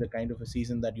having the kind of a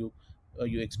season that you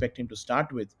expect him to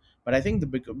start with. But I think the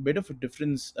bit of a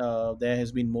difference there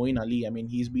has been Moeen Ali. I mean,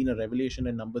 he's been a revelation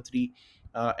at number three,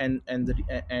 and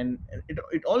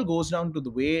it all goes down to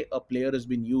the way a player has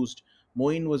been used.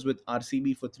 Moeen was with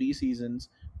RCB for 3 seasons,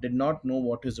 did not know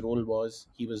what his role was.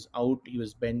 He was out, he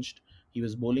was benched, he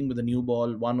was bowling with a new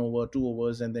ball, 1 over, 2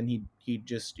 overs, and then he'd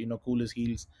just cool his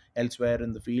heels elsewhere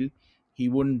in the field. He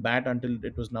wouldn't bat until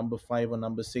it was number five or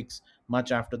number six,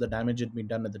 much after the damage had been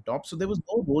done at the top. So there was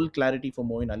no role clarity for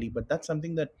Moeen Ali, but that's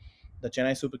something that the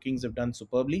Chennai Super Kings have done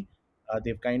superbly.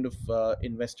 They've kind of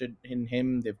invested in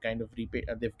him. They've kind of repaid.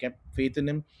 They've kept faith in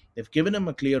him. They've given him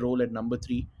a clear role at number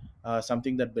three,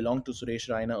 something that belonged to Suresh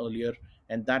Raina earlier,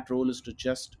 and that role is to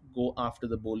just go after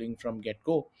the bowling from get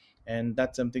go, and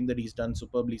that's something that he's done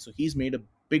superbly. So he's made a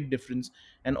big difference,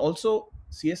 and also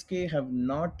CSK have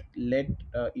not let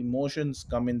emotions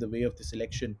come in the way of the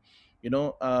selection.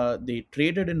 They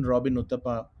traded in Robin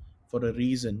Uthappa for a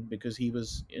reason, because he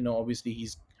was, obviously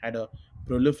he's had a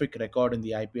prolific record in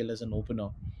the IPL as an opener.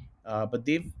 But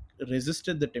they've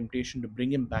resisted the temptation to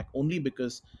bring him back only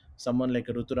because someone like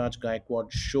Ruturaj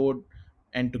Gaikwad showed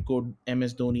and to quote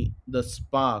MS Dhoni, the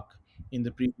spark in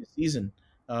the previous season.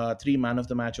 Three Man of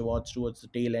the Match awards towards the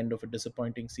tail end of a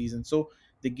disappointing season. So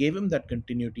they gave him that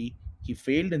continuity. He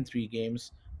failed in 3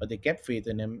 games, but they kept faith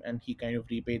in him, and he kind of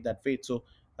repaid that faith. So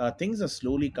things are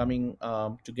slowly coming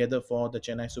together for the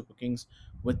Chennai Super Kings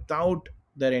without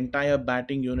their entire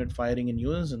batting unit firing in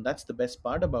unison. That's the best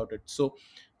part about it. So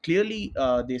clearly,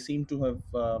 they seem to have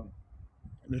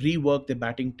reworked the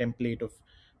batting template of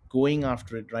going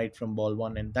after it right from ball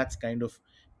one, and that's kind of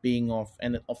paying off.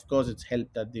 And of course, it's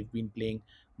helped that they've been playing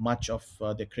much of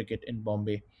their cricket in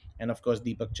Bombay, and of course,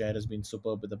 Deepak Chair has been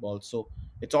superb with the ball. So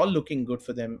it's all looking good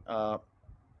for them.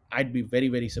 I'd be very,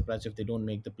 very surprised if they don't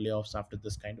make the playoffs after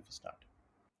this kind of a start.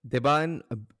 Deban,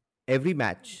 every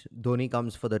match, Dhoni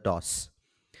comes for the toss.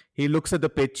 He looks at the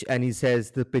pitch and he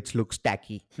says the pitch looks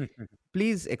tacky.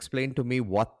 Please explain to me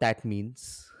what that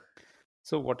means.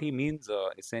 So what he means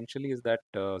essentially is that,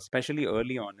 especially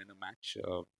early on in a match,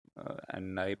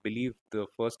 and I believe the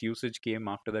first usage came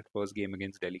after that first game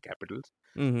against Delhi Capitals.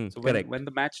 So when Correct.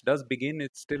 the match does begin,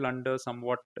 it's still under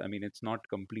somewhat. I mean, it's not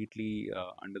completely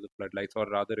under the floodlights, or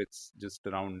rather, it's just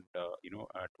around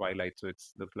twilight. So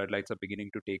it's the floodlights are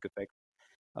beginning to take effect.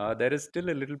 There is still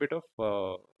a little bit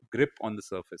of grip on the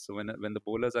surface. So when the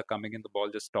bowlers are coming in, the ball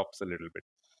just stops a little bit.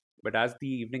 But as the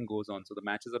evening goes on, so the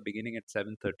matches are beginning at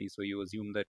 7:30. So you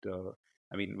assume that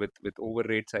I mean, with over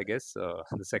rates, I guess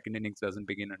the second innings doesn't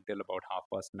begin until about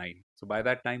 9:30. So by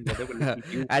that time, whatever little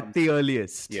dew At comes, the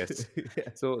earliest. yes.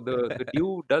 So the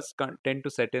dew does tend to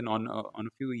set in on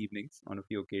a few evenings, on a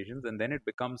few occasions, and then it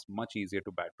becomes much easier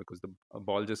to bat because the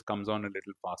ball just comes on a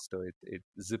little faster. It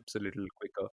zips a little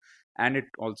quicker, and it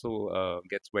also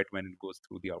gets wet when it goes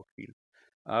through the outfield.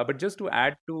 But just to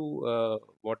add to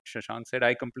what Shashank said,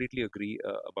 I completely agree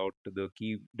about the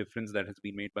key difference that has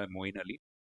been made by Moeen Ali.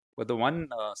 But the one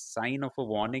sign of a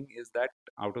warning is that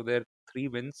out of their 3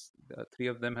 wins, 3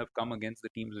 of them have come against the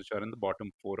teams which are in the bottom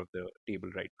four of the table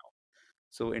right now.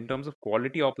 So in terms of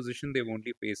quality opposition, they've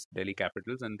only faced Delhi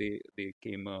Capitals, and they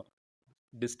came a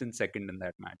distant second in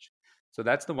that match. So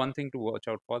that's the one thing to watch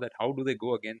out for. That how do they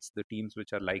go against the teams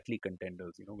which are likely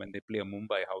contenders? When they play a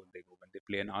Mumbai, how will they go? When they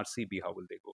play an RCB, how will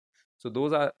they go? So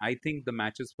those are, I think, the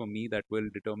matches for me that will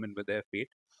determine with their fate.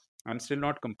 I'm still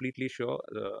not completely sure.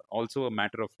 Also, a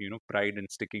matter of pride and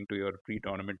sticking to your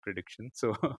pre-tournament prediction.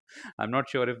 So I'm not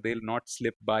sure if they'll not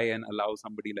slip by and allow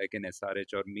somebody like an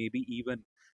SRH or maybe even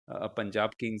a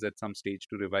Punjab Kings at some stage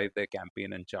to revive their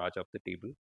campaign and charge up the table.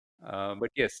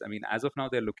 But yes, I mean, as of now,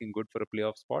 they're looking good for a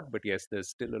playoff spot. But yes, there's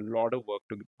still a lot of work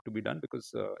to be done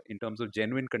because in terms of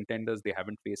genuine contenders, they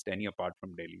haven't faced any apart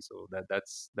from Delhi. So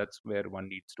that's where one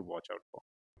needs to watch out for.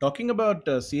 Talking about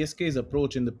CSK's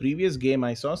approach in the previous game,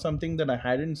 I saw something that I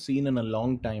hadn't seen in a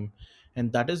long time,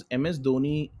 and that is MS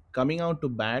Dhoni coming out to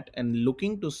bat and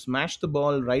looking to smash the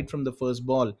ball right from the first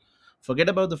ball. Forget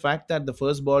about the fact that the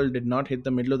first ball did not hit the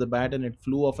middle of the bat and it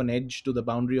flew off an edge to the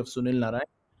boundary of Sunil Narayan.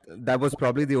 That was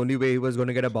probably the only way he was going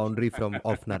to get a boundary from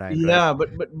off Narayan, right? Yeah,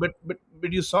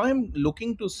 but you saw him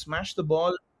looking to smash the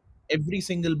ball every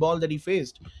single ball that he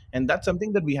faced, and that's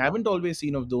something that we haven't always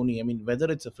seen of Dhoni. I mean,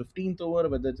 whether it's a 15th over,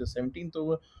 whether it's a 17th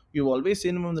over, you've always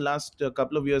seen him in the last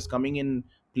couple of years coming in,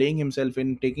 playing himself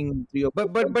in, taking three or four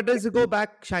But balls. but does it go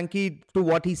back, Shanky, to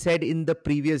what he said in the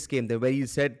previous game, there where he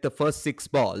said the first 6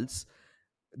 balls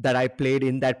that I played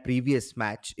in that previous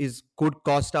match is could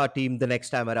cost our team the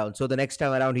next time around. So the next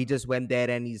time around, he just went there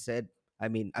and he said, I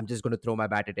mean, I'm just going to throw my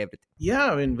bat at everything.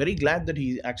 Yeah, I mean, very glad that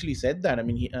he actually said that. I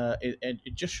mean,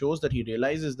 it just shows that he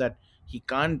realizes that he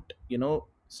can't,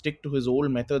 stick to his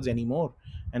old methods anymore.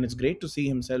 And it's great to see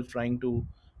himself trying to,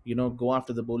 go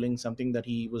after the bowling, something that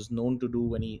he was known to do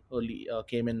when he early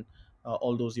came in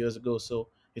all those years ago. So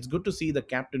it's good to see the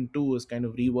captain too is kind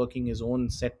of reworking his own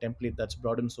set template that's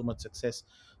brought him so much success.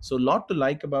 So, a lot to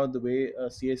like about the way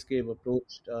CSK have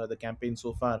approached the campaign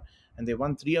so far, and they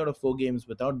won 3 out of 4 games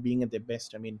without being at their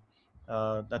best. I mean,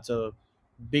 that's a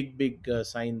big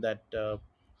sign that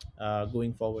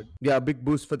going forward. Yeah, a big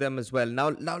boost for them as well. Now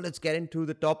let's get into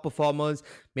the top performers,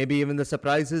 maybe even the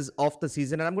surprises of the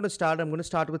season. And I'm going to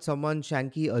start with someone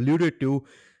Shanky alluded to,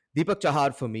 Deepak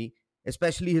Chahar for me,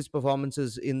 especially his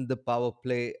performances in the power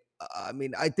play. I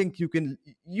mean, I think you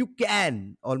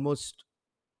can almost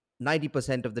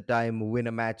 90% of the time win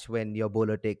a match when your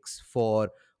bowler takes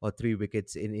 4 or 3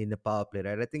 wickets in a power play,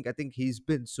 right? I think he's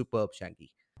been superb,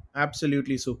 Shanky.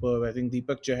 Absolutely superb. I think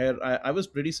Deepak Chahar, I was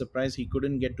pretty surprised he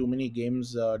couldn't get too many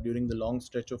games during the long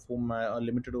stretch of home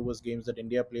limited overs games that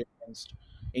India played against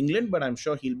England, but I'm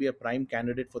sure he'll be a prime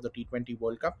candidate for the T20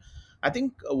 World Cup. I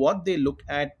think what they look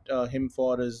at him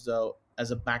for is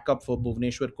as a backup for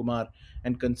Bhuvneshwar Kumar.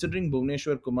 And considering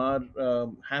Bhuvneshwar Kumar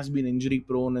has been injury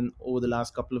prone and over the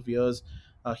last couple of years,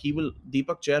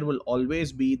 Deepak Chahar will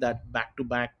always be that back to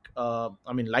back,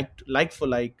 I mean, like for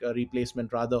like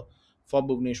replacement rather for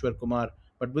Bhuvneshwar Kumar.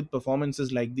 But with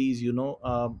performances like these,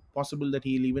 possible that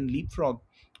he'll even leapfrog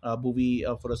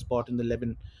Bhuvi for a spot in the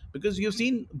 11. Because you've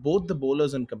seen both the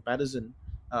bowlers in comparison.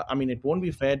 I mean, it won't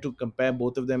be fair to compare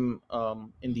both of them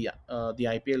in the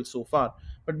IPL so far,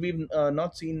 but we've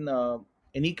not seen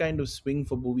any kind of swing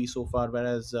for Bhuvi so far,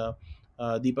 whereas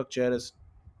Deepak Chair has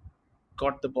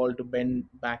got the ball to bend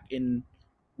back in,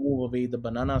 move away the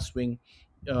banana swing.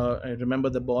 I remember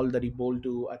the ball that he bowled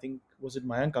to, I think, was it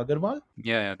Mayank Agarwal?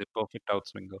 Yeah, the perfect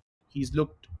outswinger. He's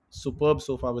looked superb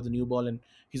so far with the new ball, and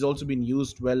he's also been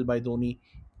used well by Dhoni,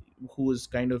 who has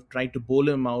kind of tried to bowl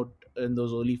him out in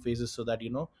those early phases so that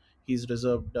he's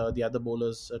reserved the other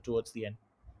bowlers towards the end.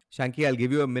 Shanky, I'll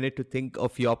give you a minute to think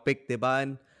of your pick,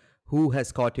 Deban. Who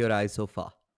has caught your eye so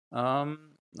far?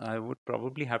 I would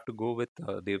probably have to go with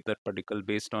Devdutt Padikkal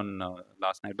based on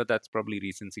last night, but that's probably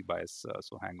recency bias.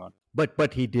 So hang on.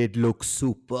 But he did look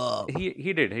superb.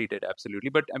 He did absolutely.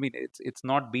 But I mean, it's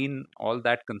not been all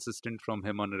that consistent from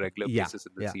him on a regular Yeah, basis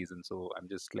in the yeah. season. So I'm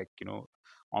just like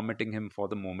omitting him for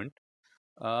the moment.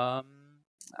 Um,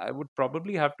 I would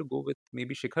probably have to go with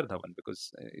maybe Shikhar Dhawan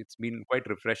because it's been quite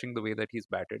refreshing the way that he's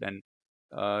batted, and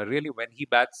really when he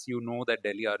bats, you know that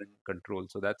Delhi are in control.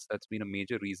 So that's been a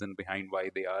major reason behind why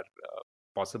they are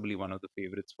possibly one of the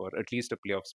favorites for at least a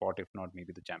playoff spot, if not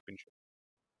maybe the championship.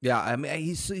 Yeah, I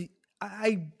mean,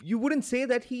 you wouldn't say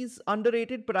that he's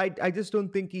underrated, but I just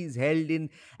don't think he's held in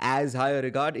as high a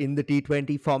regard in the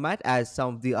T20 format as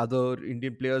some of the other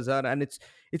Indian players are, and it's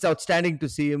outstanding to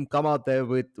see him come out there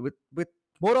with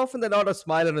more often than not a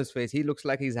smile on his face. He looks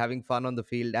like he's having fun on the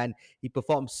field, and he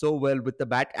performs so well with the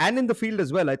bat and in the field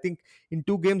as well. I think in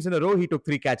 2 games in a row he took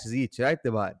 3 catches each, right,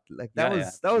 Devad? Like that Yeah, yeah,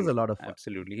 was that was a absolutely, lot of fun.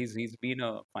 absolutely. He's been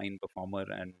a fine performer,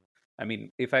 and I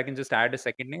mean, if I can just add a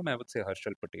second name, I would say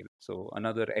Harshal Patel. So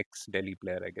another ex Delhi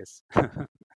player, I guess.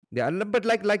 Yeah, but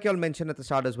like y'all mentioned at the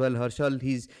start as well, Herschel,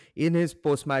 he's in his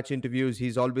post-match interviews,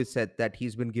 he's always said that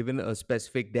he's been given a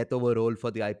specific death over role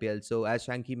for the IPL. So as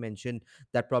Shanky mentioned,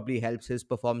 that probably helps his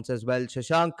performance as well.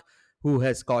 Shashank, who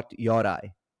has caught your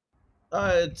eye?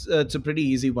 It's a pretty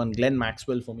easy one. Glenn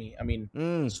Maxwell for me. I mean,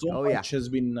 so Oh yeah. much has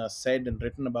been said and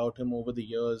written about him over the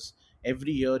years.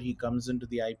 Every year he comes into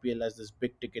the IPL as this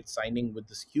big ticket signing with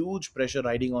this huge pressure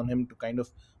riding on him to kind of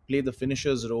play the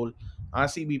finisher's role.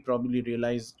 RCB probably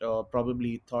realized,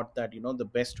 probably thought that the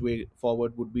best way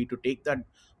forward would be to take that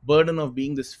burden of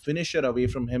being this finisher away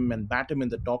from him and bat him in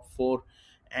the top four.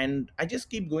 And I just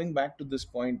keep going back to this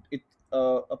point.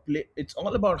 It's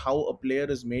all about how a player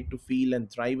is made to feel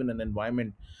and thrive in an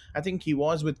environment. I think he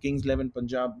was with Kings 11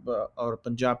 Punjab or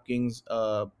Punjab Kings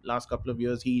last couple of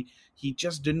years. He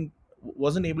just didn't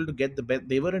wasn't able to get the best.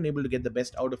 They weren't able to get the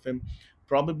best out of him,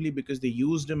 probably because they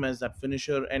used him as that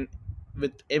finisher. And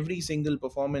with every single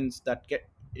performance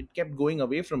it kept going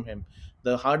away from him.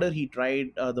 The harder he tried,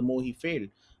 the more he failed.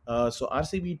 So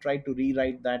RCB tried to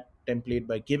rewrite that template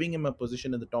by giving him a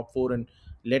position in the top four and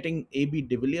letting AB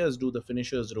de Villiers do the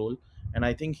finisher's role. And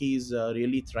I think he's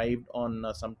really thrived on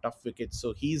some tough wickets.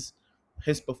 So his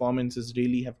performances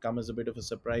really have come as a bit of a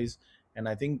surprise. And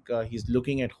I think he's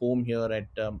looking at home here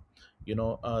at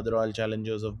the Royal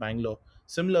Challengers of Bangalore.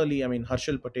 Similarly, I mean,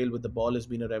 Harshal Patel with the ball has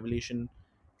been a revelation.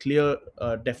 Clear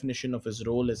definition of his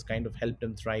role has kind of helped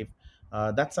him thrive.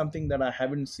 That's something that I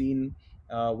haven't seen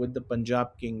with the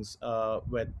Punjab Kings,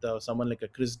 with someone like a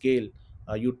Chris Gale.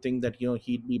 You'd think that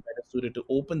he'd be better suited to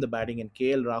open the batting, and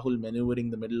KL Rahul maneuvering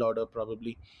the middle order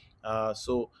probably.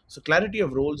 So clarity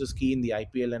of roles is key in the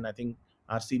IPL, and I think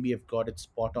RCB have got it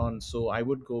spot on. So I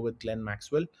would go with Glenn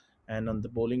Maxwell, and on the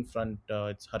bowling front,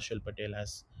 it's Harshal Patel,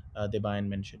 as Debayan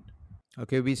mentioned.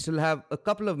 Okay, we still have a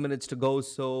couple of minutes to go,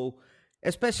 so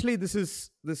especially this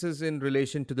is in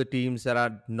relation to the teams that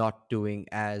are not doing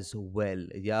as well.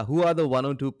 Yeah, who are the one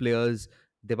or two players?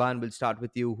 Devan, will start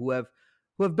with you, who have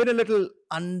been a little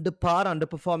under par,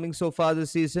 underperforming so far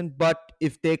this season, but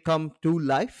if they come to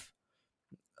life,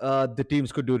 the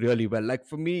teams could do really well. Like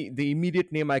for me, the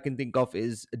immediate name I can think of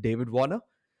is David Warner.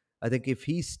 I think if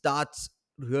he starts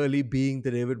really being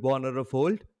the David Warner of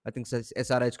old, I think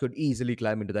SRH could easily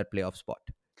climb into that playoff spot.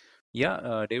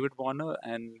 Yeah, David Warner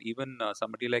and even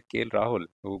somebody like KL Rahul,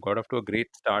 who got off to a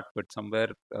great start, but somewhere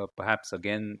perhaps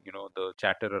again, the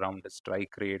chatter around the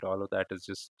strike rate, all of that is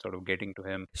just sort of getting to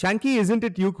him. Shanky, isn't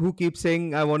it you who keeps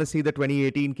saying, I want to see the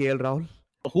 2018 KL Rahul?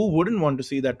 Who wouldn't want to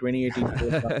see that 2018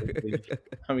 World Cup, really?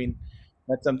 I mean,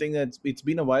 that's something it's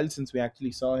been a while since we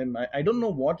actually saw him. I don't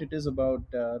know what it is about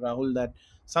Rahul, that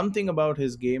something about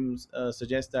his games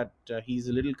suggests that he's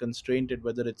a little constrained,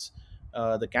 whether it's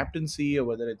the captaincy or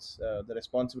whether it's the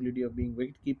responsibility of being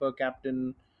wicketkeeper,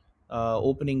 captain,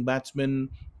 opening batsman,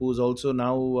 who's also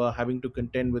now having to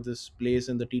contend with his place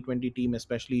in the T20 team,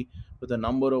 especially with a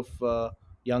number of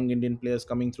young Indian players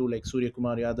coming through like Surya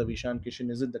Kumar Yadav, Ishan Kishan.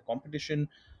 Is it the competition?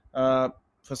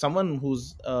 For someone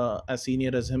who's as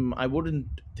senior as him, I wouldn't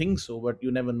think so, but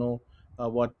you never know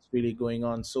what's really going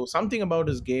on. So something about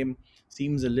his game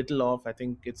seems a little off. I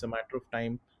think it's a matter of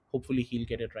time. Hopefully, he'll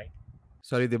get it right.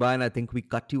 Sorry, Dibayan, I think we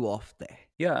cut you off there.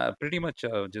 Yeah, pretty much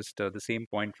just the same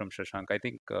point from Shashank. I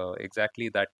think exactly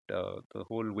that the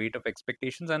whole weight of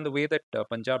expectations and the way that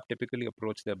Punjab typically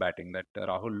approach their batting, that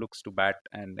Rahul looks to bat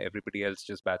and everybody else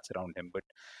just bats around him. But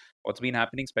what's been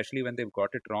happening, especially when they've got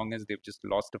it wrong, is they've just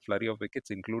lost a flurry of wickets,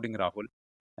 including Rahul.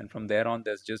 And from there on,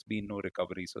 there's just been no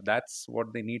recovery. So that's what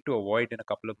they need to avoid in a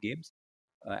couple of games.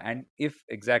 And if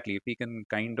he can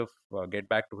kind of get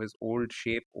back to his old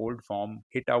shape, old form,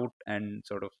 hit out and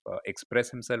sort of express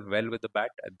himself well with the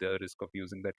bat at the risk of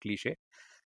using that cliche,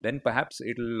 then perhaps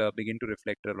it'll begin to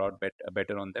reflect a lot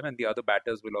better on them. And the other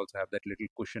batters will also have that little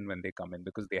cushion when they come in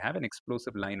because they have an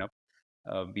explosive lineup.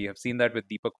 We have seen that with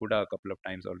Deepak Huda a couple of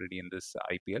times already in this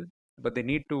IPL, but they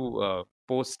need to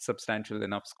post substantial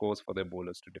enough scores for their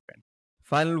bowlers to defend.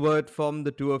 Final word from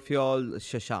the two of y'all,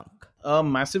 Shashank.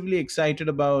 Massively excited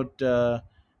about the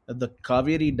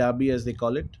Kaveri Derby, as they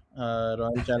call it,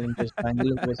 Royal Challengers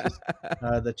Bangalore versus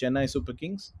the Chennai Super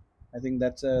Kings. I think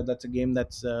that's a game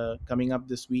that's coming up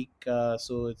this week,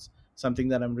 so it's something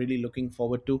that I'm really looking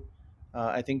forward to.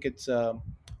 I think it's uh,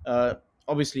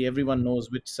 obviously everyone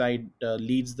knows which side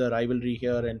leads the rivalry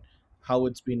here and how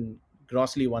it's been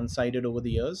grossly one-sided over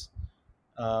the years.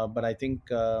 But I think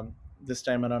this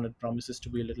time around it promises to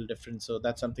be a little different. So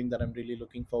that's something that I'm really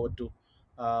looking forward to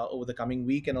over the coming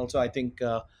week. And also, I think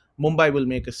Mumbai will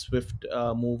make a swift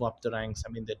move up the ranks.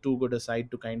 I mean, they're too good a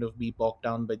side to kind of be bogged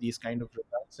down by these kind of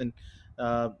results and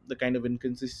the kind of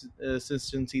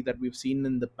inconsistency that we've seen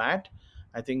in the bat.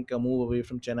 I think a move away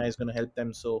from Chennai is going to help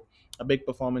them. So a big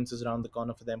performance is around the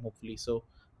corner for them, hopefully. So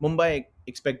Mumbai,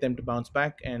 expect them to bounce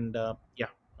back, and yeah,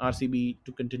 RCB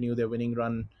to continue their winning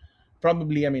run.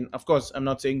 Probably, I mean, of course, I'm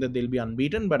not saying that they'll be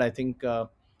unbeaten, but I think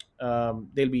they'll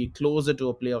be closer to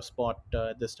a playoff spot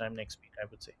this time next week, I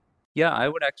would say. Yeah, I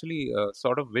would actually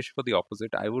sort of wish for the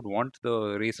opposite. I would want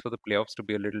the race for the playoffs to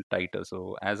be a little tighter.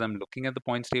 So as I'm looking at the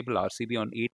points table, RCB on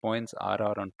 8 points,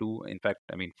 RR on two. In fact,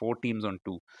 I mean, four teams on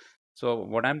two. So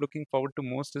what I'm looking forward to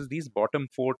most is these bottom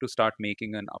four to start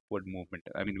making an upward movement.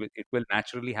 I mean, it will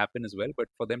naturally happen as well, but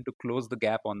for them to close the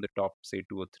gap on the top, say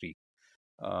two or three,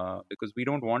 because we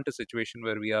don't want a situation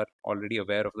where we are already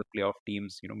aware of the playoff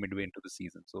teams, midway into the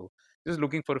season. So just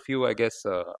looking for a few, I guess,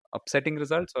 upsetting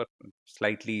results or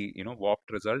slightly, warped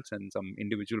results and some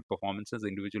individual performances.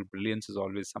 Individual brilliance is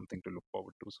always something to look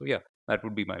forward to. So yeah, that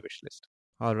would be my wish list.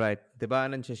 All right,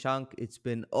 Deban and Shashank, it's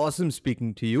been awesome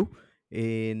speaking to you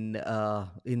in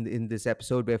this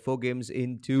episode. We're 4 games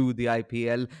into the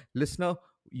IPL. Listener,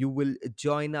 you will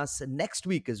join us next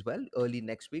week as well, early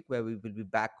next week, where we will be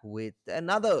back with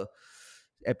another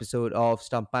episode of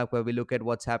Stump Pack, where we look at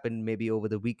what's happened maybe over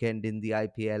the weekend in the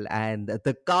IPL and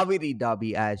the Kaveri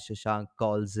Derby, as Shashank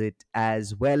calls it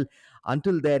as well.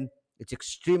 Until then, it's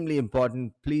extremely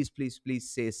important. Please, please, please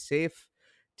stay safe.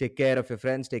 Take care of your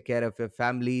friends, take care of your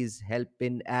families, help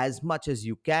in as much as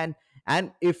you can.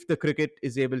 And if the cricket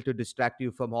is able to distract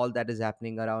you from all that is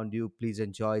happening around you, please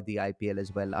enjoy the IPL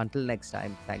as well. Until next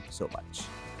time, thank you so much.